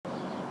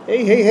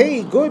Hey, hey,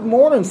 hey, good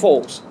morning,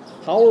 folks.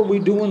 How are we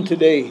doing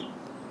today?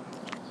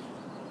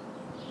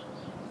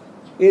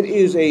 It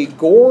is a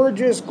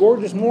gorgeous,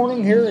 gorgeous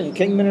morning here in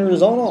Kingman,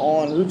 Arizona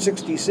on Route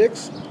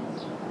 66.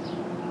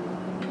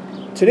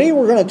 Today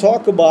we're going to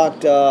talk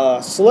about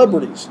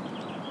celebrities.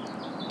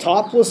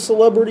 Topless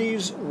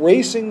celebrities,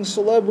 racing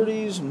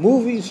celebrities,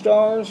 movie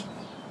stars.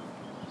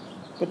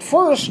 But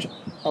first,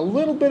 a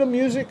little bit of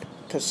music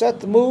to set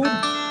the mood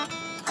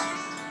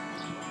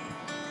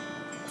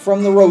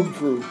from the road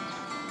crew.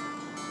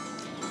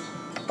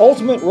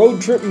 Ultimate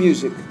road trip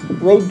music,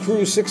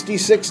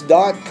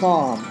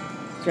 roadcrew66.com.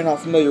 If you're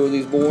not familiar with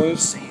these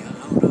boys. Say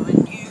hello to a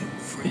new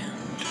friend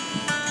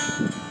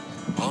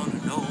on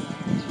an old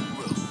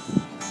road.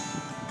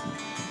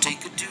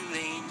 Take a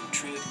two-lane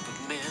trip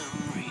of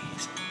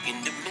memories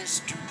into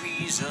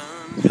mysteries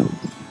unknown.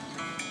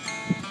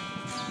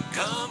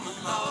 Come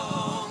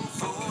along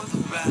for the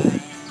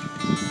ride.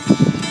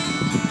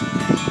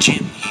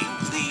 Jim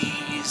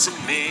Hinckley's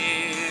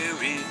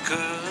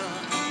America.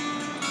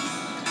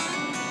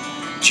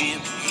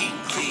 Jim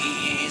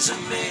Hinckley's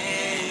America.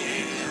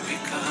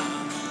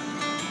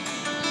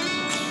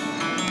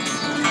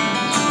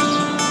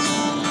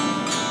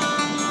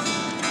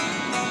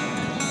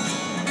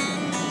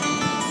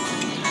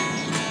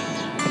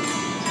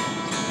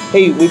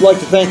 Hey, we'd like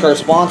to thank our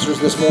sponsors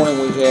this morning.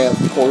 We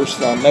have, of course,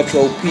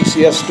 Metro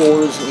PCS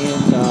stores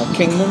in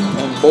Kingman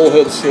and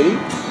Bullhead City,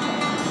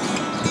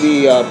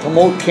 the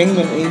Promote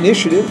Kingman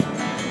Initiative,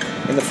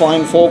 and the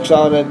fine folks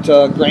out at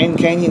Grand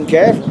Canyon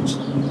Caverns.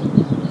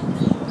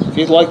 If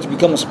you'd like to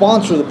become a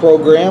sponsor of the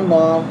program,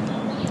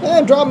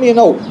 drop me a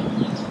note.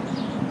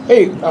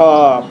 Hey,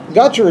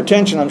 got your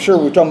attention, I'm sure.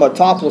 We're talking about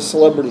topless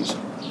celebrities.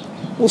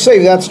 We'll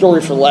save that story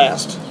for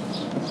last.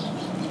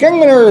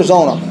 Kingman,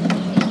 Arizona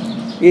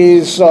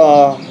is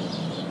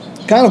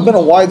kind of been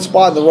a wide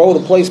spot in the road,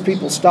 a place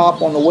people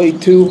stop on the way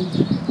to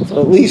for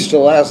at least the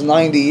last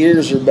 90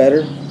 years or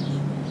better.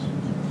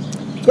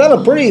 It's got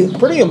a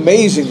pretty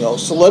amazing, though,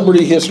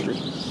 celebrity history.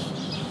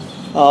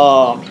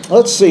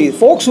 Let's see,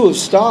 folks who have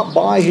stopped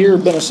by here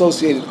have been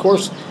associated. Of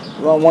course,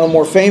 one of the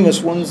more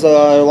famous ones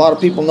a lot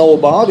of people know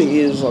about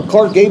is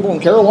Clark Gable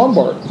and Carol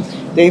Lombard.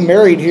 They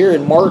married here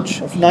in March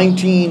of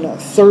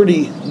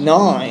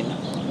 1939,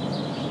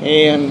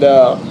 and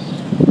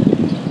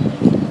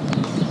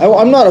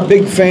I'm not a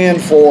big fan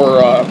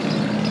for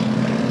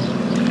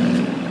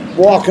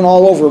walking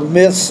all over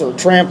myths or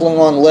trampling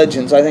on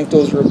legends. I think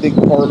those are a big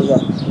part of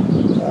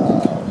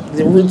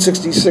the Route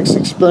 66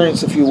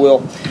 experience, if you will.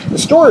 The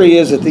story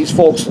is that these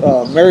folks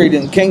married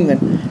in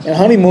Kingman and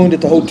honeymooned at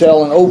the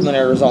hotel in Oatman,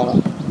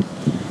 Arizona.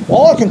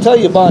 All I can tell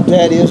you about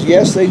that is,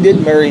 yes, they did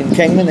marry in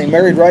Kingman. They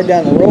married right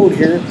down the road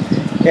here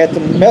at the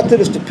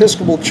Methodist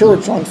Episcopal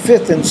Church on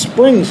 5th and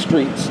Spring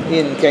Streets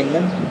in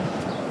Kingman.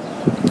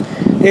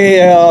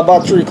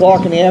 About 3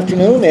 o'clock in the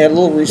afternoon, they had a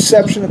little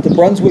reception at the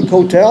Brunswick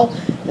Hotel,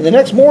 and the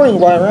next morning,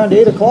 by around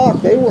 8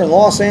 o'clock, they were in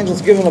Los Angeles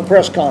giving a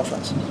press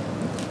conference.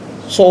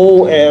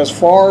 So, as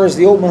far as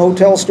the Oatman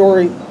Hotel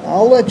story,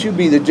 I'll let you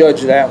be the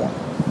judge of that one.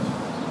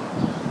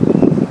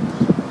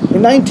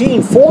 In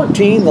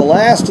 1914, the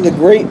last of the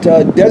great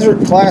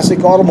Desert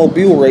Classic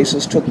automobile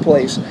races took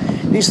place.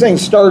 These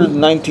things started in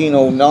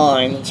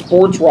 1909, and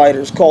sports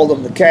writers called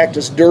them the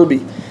Cactus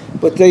Derby,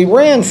 but they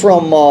ran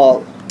from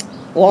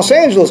Los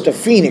Angeles to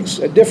Phoenix,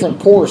 a different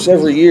course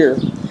every year.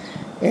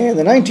 And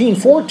the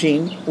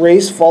 1914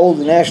 race followed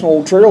the National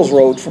Old Trails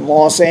Road from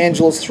Los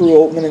Angeles through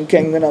Oatman and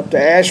Kingman up to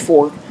Ash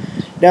Fork,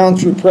 down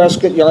through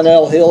Prescott,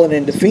 Yarnell Hill, and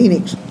into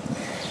Phoenix.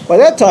 By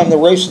that time, the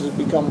races had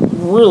become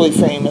really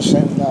famous,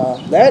 and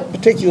that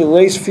particular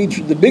race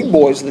featured the big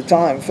boys of the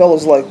time,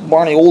 fellas like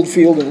Barney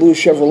Oldfield and Louis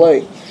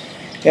Chevrolet.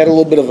 Had a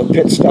little bit of a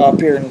pit stop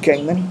here in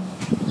Kingman.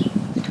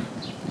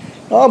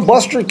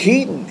 Buster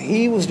Keaton,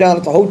 he was down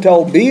at the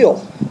Hotel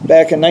Beale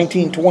back in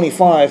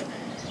 1925.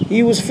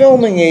 He was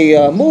filming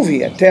a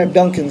movie at Tab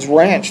Duncan's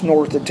ranch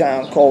north of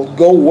town called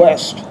Go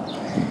West.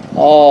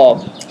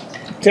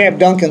 Tab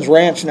Duncan's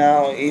ranch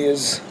now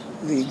is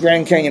the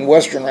Grand Canyon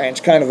Western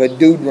Ranch, kind of a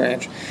dude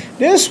ranch.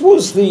 This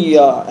was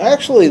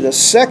actually the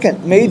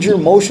second major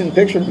motion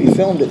picture to be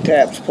filmed at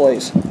Tab's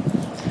place.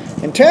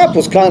 And Tab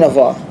was kind of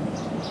a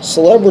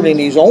celebrity in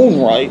his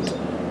own right,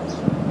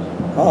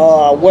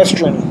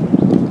 Western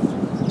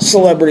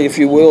celebrity, if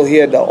you will. He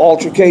had an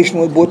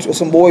altercation with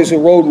some boys who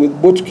rode with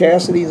Butch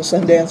Cassidy and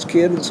Sundance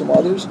Kid and some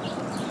others.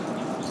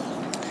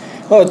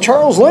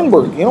 Charles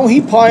Lindbergh,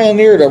 he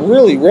pioneered a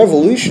really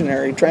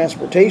revolutionary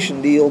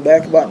transportation deal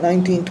back about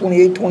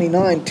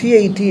 1928-29,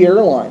 TAT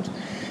Airlines.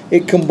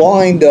 It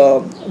combined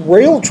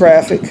rail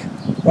traffic,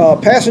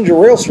 passenger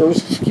rail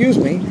service,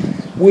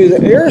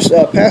 with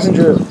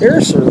passenger air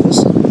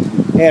service,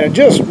 and it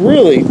just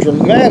really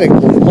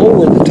dramatically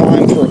lowered the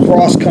time for a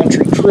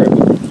cross-country trip.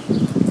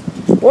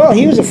 Well,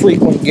 he was a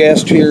frequent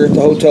guest here at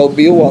the Hotel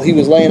Beale while he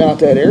was laying out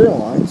that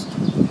airlines.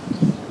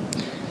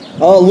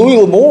 Louis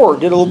L'Amour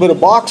did a little bit of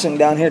boxing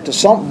down here at the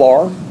Sump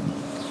Bar.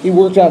 He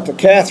worked out the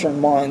Catherine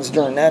mines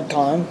during that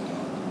time.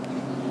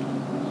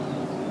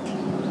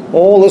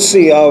 Oh, let's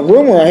see. A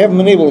rumor I haven't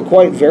been able to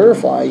quite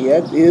verify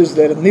yet is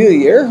that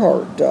Amelia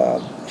Earhart,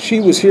 she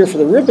was here for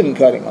the ribbon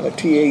cutting on the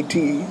TAT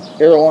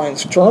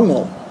Airlines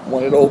terminal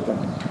when it opened.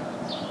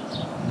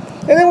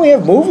 And then we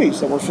have movies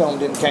that were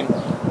filmed in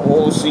Kingman.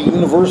 Oh, let's see.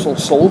 Universal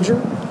Soldier,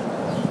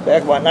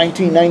 back about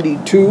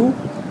 1992.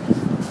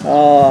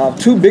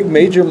 Two big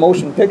major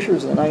motion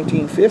pictures in the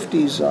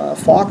 1950s,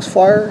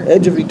 Foxfire,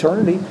 Edge of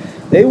Eternity.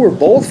 They were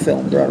both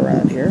filmed right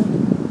around here.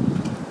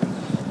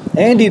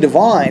 Andy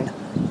Devine,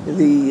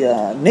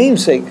 the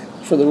namesake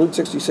for the Route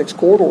 66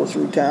 corridor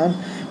through town.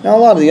 Now, a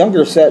lot of the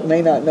younger set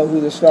may not know who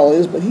this fellow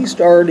is, but he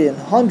starred in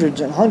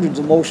hundreds and hundreds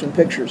of motion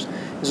pictures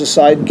as a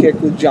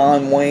sidekick with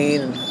John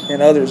Wayne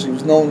and others. He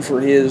was known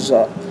for his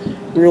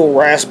real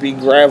raspy,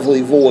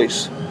 gravelly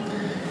voice.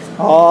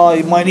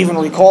 You might even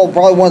recall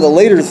probably one of the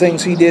later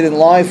things he did in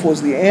life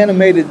was the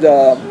animated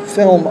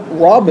film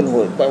Robin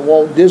Hood by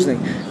Walt Disney.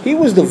 He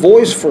was the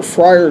voice for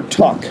Friar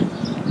Tuck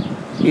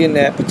in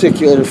that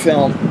particular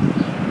film.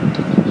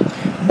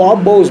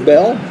 Bob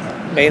Bosbell,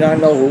 may not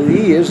know who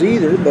he is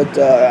either, but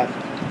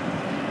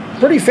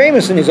pretty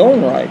famous in his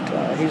own right.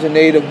 He's a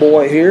native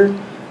boy here.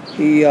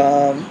 He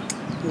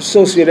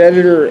associate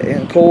editor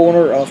and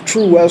co-owner of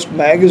True West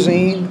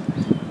magazine,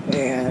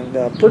 and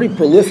a pretty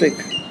prolific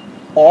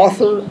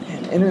author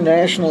and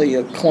internationally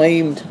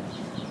acclaimed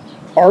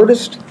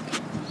artist.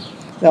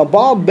 Now,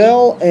 Bob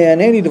Bell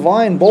and Andy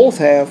Devine both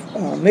have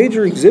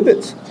major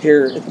exhibits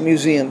here at the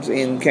museums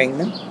in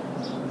Kingman.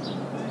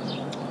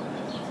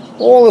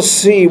 Well, let's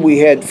see, we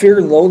had Fear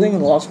and Loathing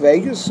in Las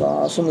Vegas.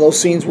 Some of those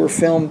scenes were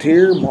filmed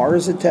here.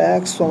 Mars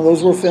Attacks, some of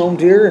those were filmed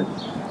here. And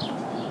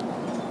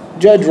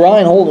Judge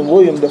Reinhold and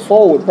William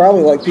Dafoe would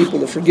probably like people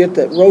to forget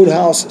that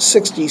Roadhouse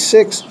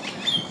 66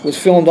 was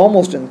filmed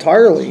almost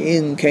entirely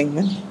in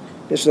Kingman.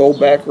 Just the old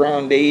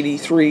background,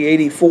 83,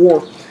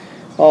 84.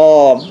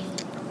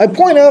 I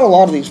point out a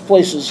lot of these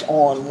places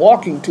on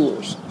walking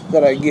tours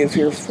that I give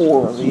here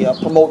for the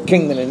Promote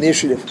Kingman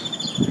initiative.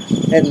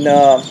 And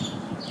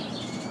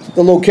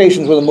the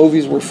locations where the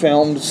movies were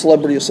filmed,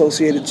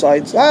 celebrity-associated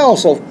sites. I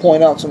also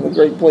point out some of the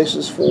great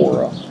places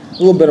for a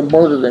little bit of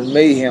murder and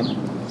mayhem.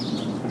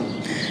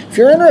 If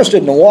you're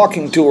interested in a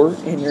walking tour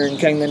and you're in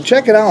Kingman,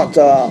 check it out.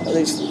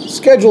 They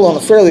schedule on a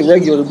fairly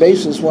regular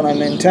basis when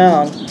I'm in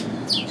town.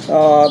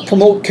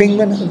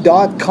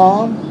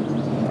 PromoteKingman.com.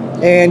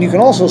 And you can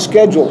also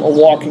schedule a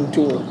walking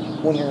tour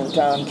when you're in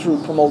town through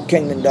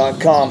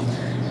PromoteKingman.com.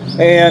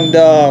 And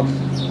a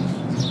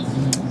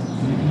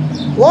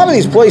lot of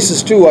these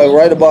places, too, I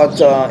write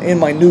about in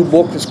my new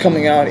book that's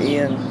coming out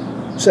in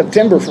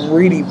September from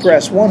Reedy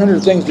Press,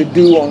 100 Things to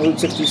Do on Route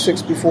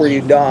 66 Before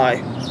You Die.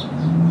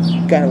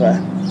 Kind of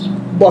a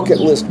bucket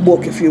list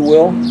book, if you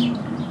will.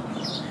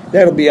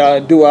 That'll be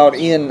due out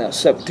in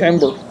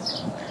September.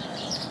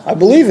 I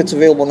believe it's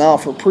available now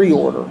for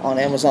pre-order on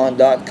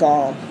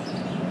Amazon.com.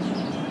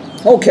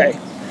 Okay,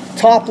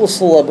 topless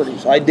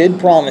celebrities. I did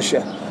promise you.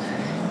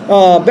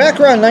 Back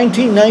around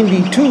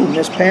 1992,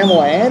 Miss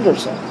Pamela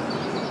Anderson,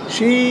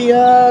 she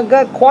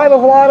got quite a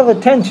lot of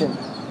attention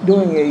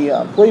doing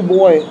a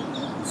Playboy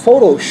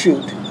photo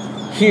shoot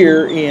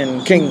here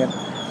in Kingman.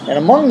 And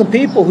among the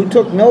people who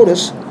took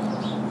notice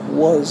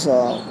was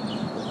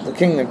the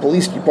Kingman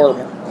Police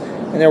Department.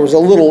 And there was a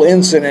little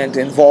incident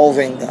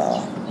involving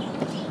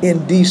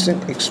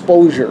indecent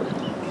exposure.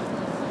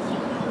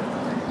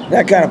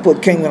 That kind of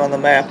put Kingman on the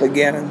map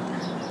again.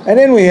 And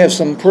then we have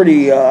some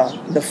pretty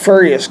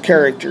nefarious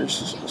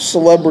characters,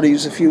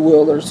 celebrities, if you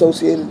will, that are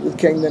associated with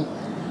Kingman.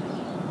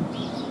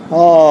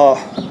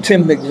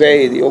 Tim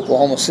McVeigh, the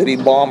Oklahoma City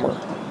bomber,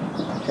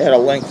 had a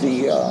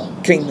lengthy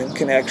Kingman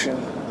connection.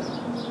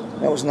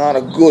 That was not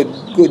a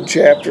good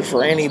chapter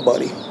for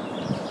anybody.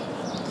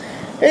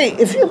 Hey,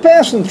 if you're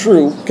passing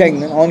through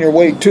Kingman on your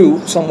way to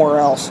somewhere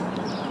else,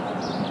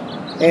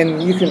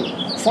 and you can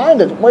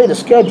find a way to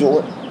schedule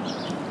it,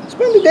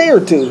 spend a day or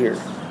two here.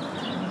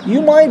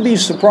 You might be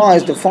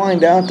surprised to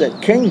find out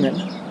that Kingman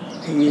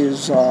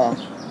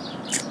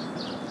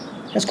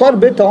has quite a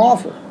bit to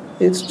offer.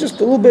 It's just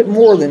a little bit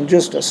more than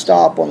just a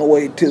stop on the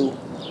way to.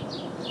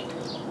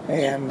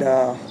 And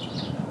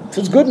if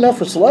it's good enough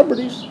for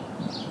celebrities,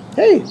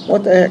 hey,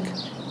 what the heck.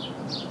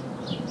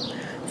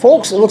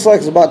 Folks, it looks like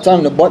it's about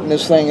time to button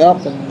this thing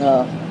up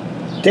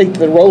and take to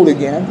the road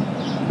again.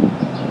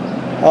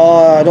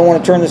 I don't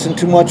want to turn this into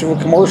too much of a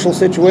commercial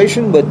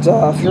situation, but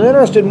if you're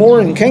interested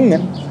more in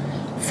Kingman,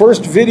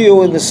 first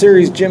video in the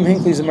series, Jim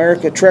Hinckley's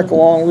America Trek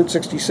Along Route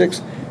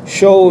 66,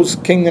 shows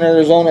Kingman,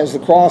 Arizona as the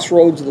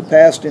crossroads of the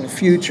past and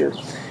future.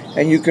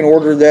 And you can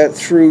order that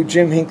through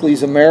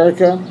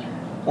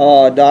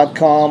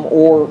JimHinckley'sAmerica.com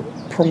or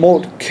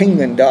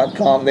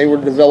PromoteKingman.com. They were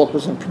the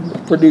developers and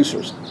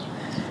producers.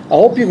 I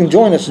hope you can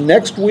join us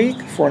next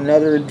week for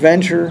another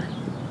adventure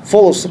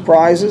full of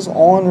surprises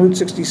on Route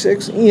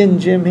 66 in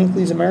Jim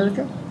Hinckley's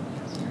America.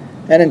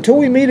 And until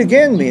we meet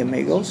again, mi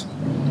amigos,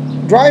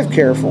 drive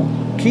careful,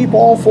 keep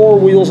all four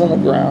wheels on the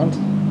ground,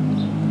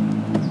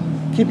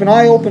 keep an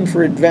eye open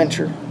for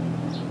adventure,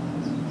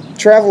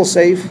 travel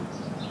safe,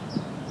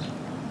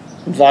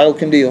 and vaya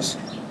con Dios.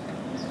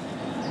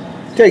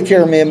 Take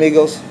care, mi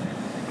amigos.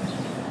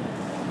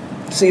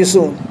 See you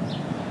soon.